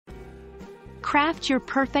Craft your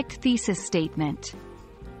perfect thesis statement.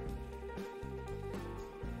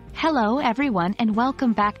 Hello everyone and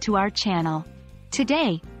welcome back to our channel.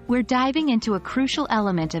 Today, we're diving into a crucial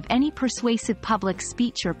element of any persuasive public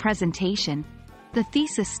speech or presentation, the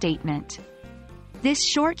thesis statement. This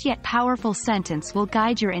short yet powerful sentence will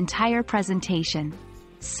guide your entire presentation.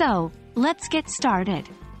 So, let's get started.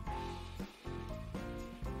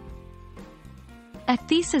 A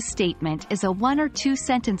thesis statement is a one- or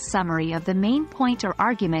two-sentence summary of the main point or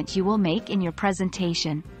argument you will make in your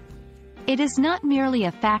presentation. It is not merely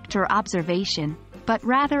a fact or observation, but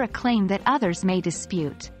rather a claim that others may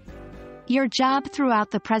dispute. Your job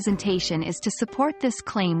throughout the presentation is to support this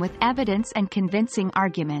claim with evidence and convincing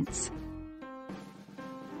arguments.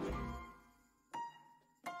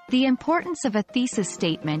 The importance of a thesis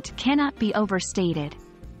statement cannot be overstated.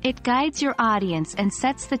 It guides your audience and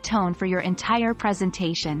sets the tone for your entire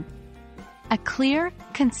presentation. A clear,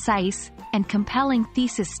 concise, and compelling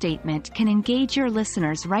thesis statement can engage your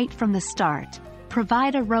listeners right from the start,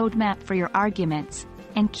 provide a roadmap for your arguments,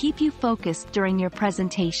 and keep you focused during your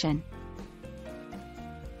presentation.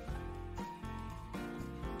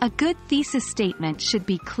 A good thesis statement should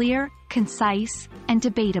be clear, concise, and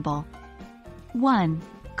debatable. 1.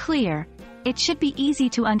 Clear. It should be easy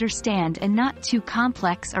to understand and not too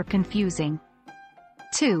complex or confusing.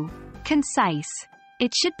 2. Concise.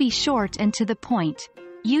 It should be short and to the point,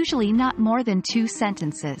 usually not more than 2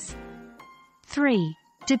 sentences. 3.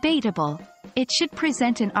 Debatable. It should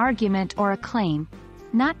present an argument or a claim,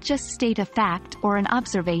 not just state a fact or an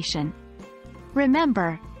observation.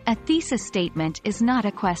 Remember, a thesis statement is not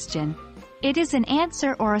a question. It is an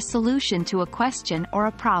answer or a solution to a question or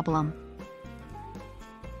a problem.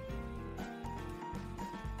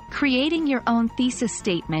 Creating your own thesis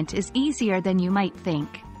statement is easier than you might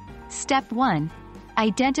think. Step 1.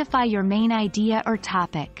 Identify your main idea or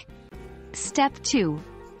topic. Step 2.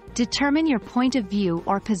 Determine your point of view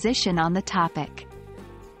or position on the topic.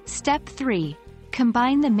 Step 3.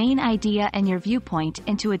 Combine the main idea and your viewpoint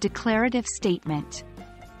into a declarative statement.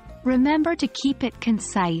 Remember to keep it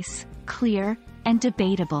concise, clear, and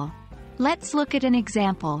debatable. Let's look at an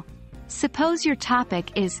example. Suppose your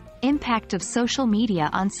topic is impact of social media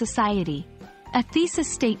on society. A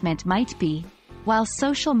thesis statement might be, while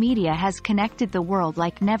social media has connected the world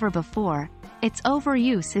like never before, its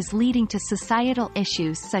overuse is leading to societal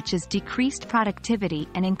issues such as decreased productivity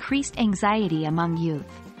and increased anxiety among youth.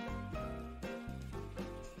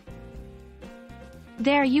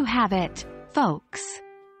 There you have it, folks.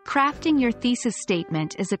 Crafting your thesis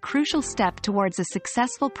statement is a crucial step towards a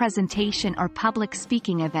successful presentation or public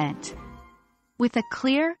speaking event. With a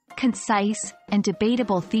clear, concise, and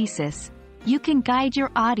debatable thesis, you can guide your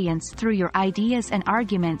audience through your ideas and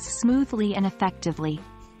arguments smoothly and effectively.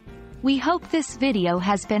 We hope this video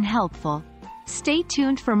has been helpful. Stay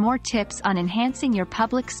tuned for more tips on enhancing your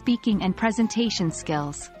public speaking and presentation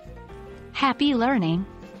skills. Happy learning!